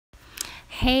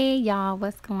Hey y'all,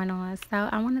 what's going on? So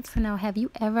I wanted to know, have you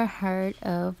ever heard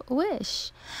of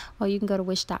Wish? Well, you can go to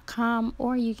wish.com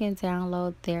or you can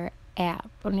download their app.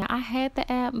 Well, now I had the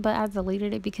app, but I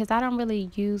deleted it because I don't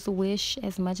really use Wish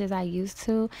as much as I used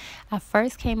to. I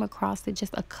first came across it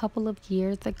just a couple of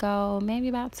years ago, maybe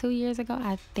about 2 years ago,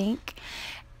 I think.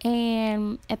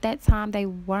 And at that time, they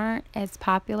weren't as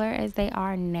popular as they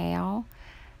are now.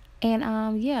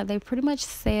 And yeah, they pretty much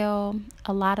sell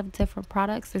a lot of different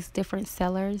products. It's different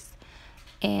sellers,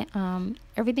 and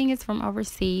everything is from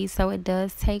overseas, so it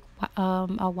does take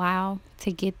a while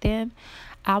to get them.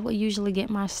 I would usually get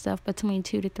my stuff between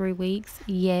 2 to 3 weeks.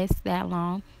 Yes, that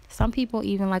long. Some people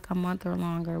even like a month or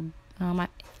longer.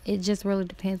 It just really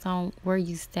depends on where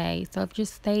you stay. So if you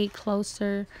stay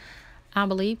closer, I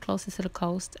believe closer to the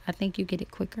coast, I think you get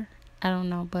it quicker. I don't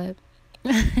know, but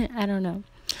I don't know.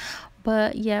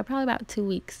 But yeah, probably about 2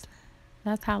 weeks.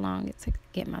 That's how long it took to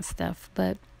get my stuff.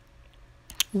 But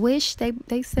Wish,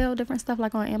 they sell different stuff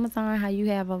like on Amazon, how you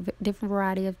have a different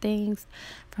variety of things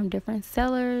from different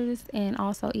sellers, and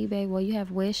also eBay. Well, you have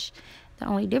Wish. The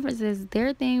only difference is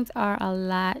their things are a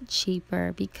lot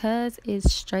cheaper because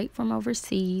it's straight from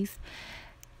overseas.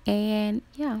 And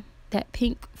yeah, that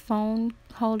pink phone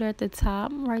holder at the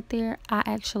top right there, I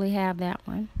actually have that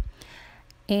one.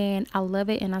 And I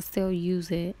love it and I still use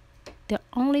it. The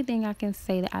only thing I can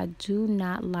say that I do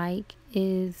not like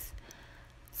is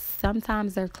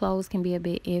sometimes their clothes can be a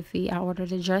bit iffy. I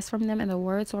ordered a dress from them and the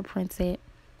words were printed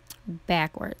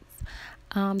backwards.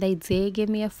 They did give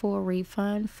me a full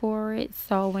refund for it.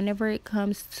 So whenever it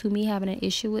comes to me having an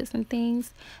issue with some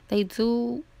things, they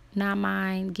do not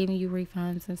mind giving you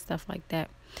refunds and stuff like that.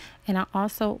 And I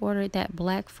also ordered that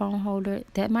black phone holder.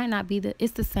 That might not be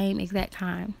it's the same exact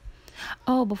kind.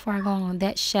 Oh, before I go on,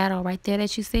 that shadow right there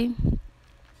that you see,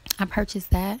 I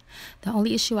purchased that. The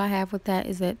only issue I have with that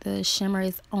is that the shimmer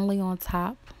is only on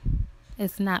top.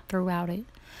 It's not throughout it.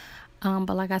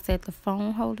 But like I said, the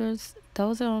phone holders,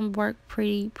 those work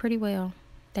pretty well.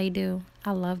 They do.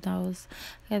 I love those.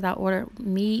 Because I ordered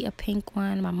me a pink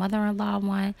one, my mother-in-law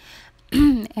one,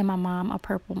 and my mom a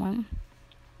purple one.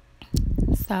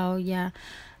 So yeah,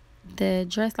 the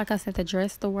dress, like I said,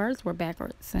 the words were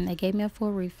backwards, and they gave me a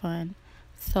full refund.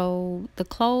 So the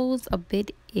clothes a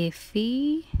bit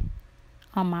iffy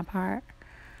on my part,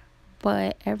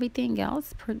 but everything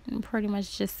else pretty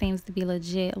much just seems to be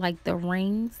legit. Like the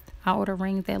rings, I ordered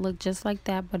rings that look just like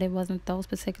that, but it wasn't those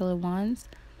particular ones.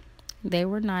 They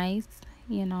were nice,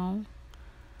 you know.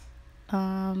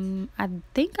 I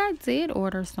think I did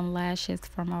order some lashes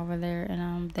from over there,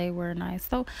 and they were nice.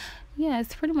 So yeah,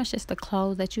 it's pretty much just the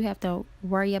clothes that you have to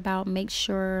worry about. Make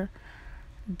sure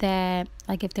that,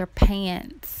 like, if they're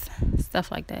pants,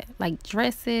 stuff like that, like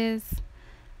dresses,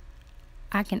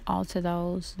 I can alter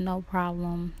those, no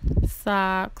problem.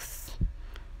 Socks,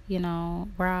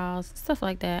 bras, stuff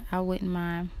like that, I wouldn't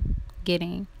mind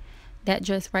getting. That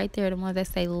dress right there, the ones that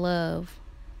say love,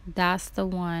 that's the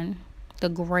one. The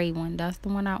gray one, that's the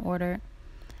one I ordered.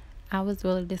 I was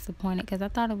really disappointed because I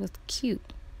thought it was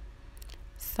cute.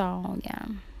 So yeah,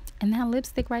 and that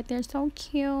lipstick right there is so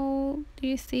cute. Do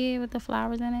you see it with the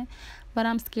flowers in it? But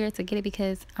I'm scared to get it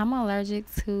because I'm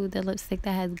allergic to the lipstick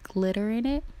that has glitter in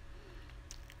it.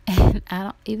 And I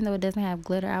don't, even though it doesn't have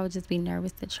glitter, I would just be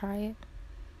nervous to try it.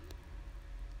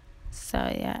 So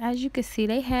yeah, as you can see,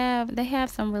 they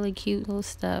have some really cute little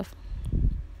stuff.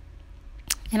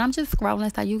 And I'm just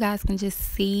scrolling so you guys can just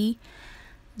see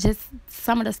just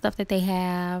some of the stuff that they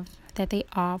have, that they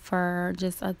offer.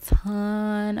 Just a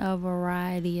ton of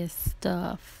variety of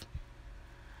stuff.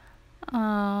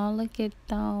 Oh, look at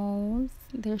those.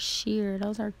 They're sheer.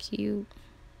 Those are cute.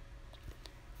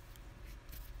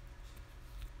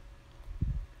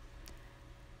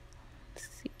 Let's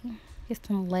see. Get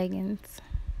some leggings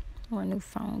or a new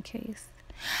phone case.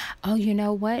 Oh, you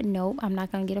know what? Nope, I'm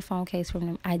not going to get a phone case from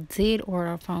them. I did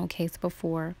order a phone case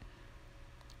before,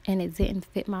 and it didn't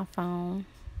fit my phone,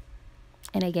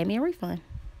 and they gave me a refund.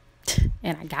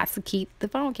 And I got to keep the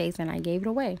phone case, and I gave it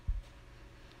away.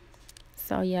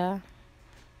 So, yeah,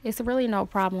 it's really no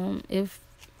problem. If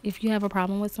you have a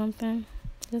problem with something,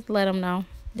 just let them know.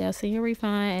 They'll send you a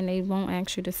refund, and they won't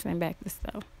ask you to send back the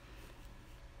stuff.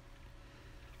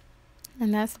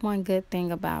 And that's one good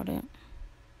thing about it.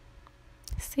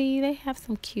 See, they have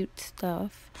some cute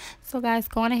stuff. So guys,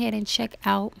 go on ahead and check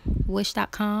out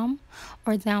wish.com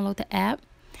or download the app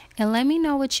and let me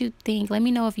know what you think. Let me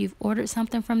know if you've ordered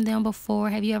something from them before.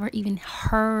 Have you ever even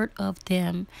heard of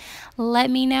them?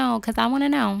 Let me know, because I want to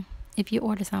know if you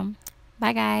order some.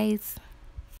 Bye guys.